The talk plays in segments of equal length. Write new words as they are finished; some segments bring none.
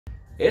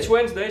It's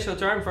Wednesday, so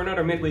time for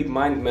another Midweek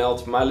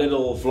Mindmelt, my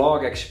little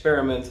vlog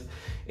experiment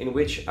in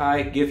which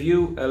I give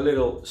you a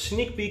little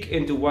sneak peek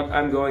into what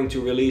I'm going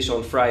to release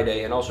on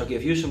Friday and also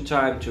give you some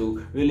time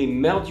to really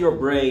melt your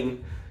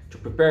brain to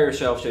prepare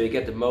yourself so you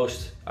get the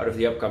most out of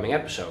the upcoming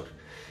episode.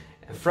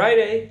 And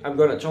Friday I'm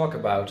going to talk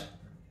about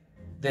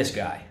this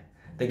guy.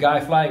 The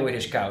guy flying with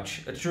his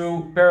couch. A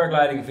true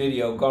paragliding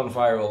video gone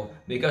viral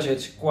because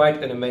it's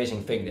quite an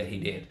amazing thing that he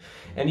did.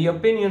 And the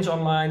opinions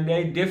online,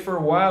 they differ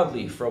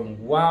wildly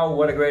from wow,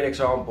 what a great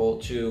example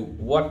to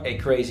what a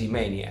crazy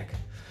maniac.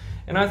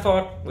 And I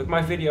thought with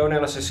my video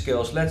analysis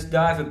skills, let's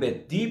dive a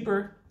bit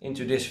deeper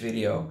into this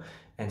video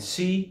and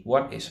see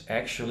what is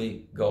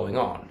actually going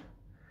on.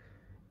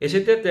 Is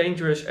it that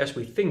dangerous as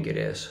we think it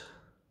is?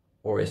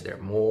 Or is there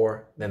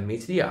more than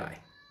meets the eye?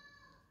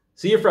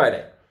 See you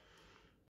Friday.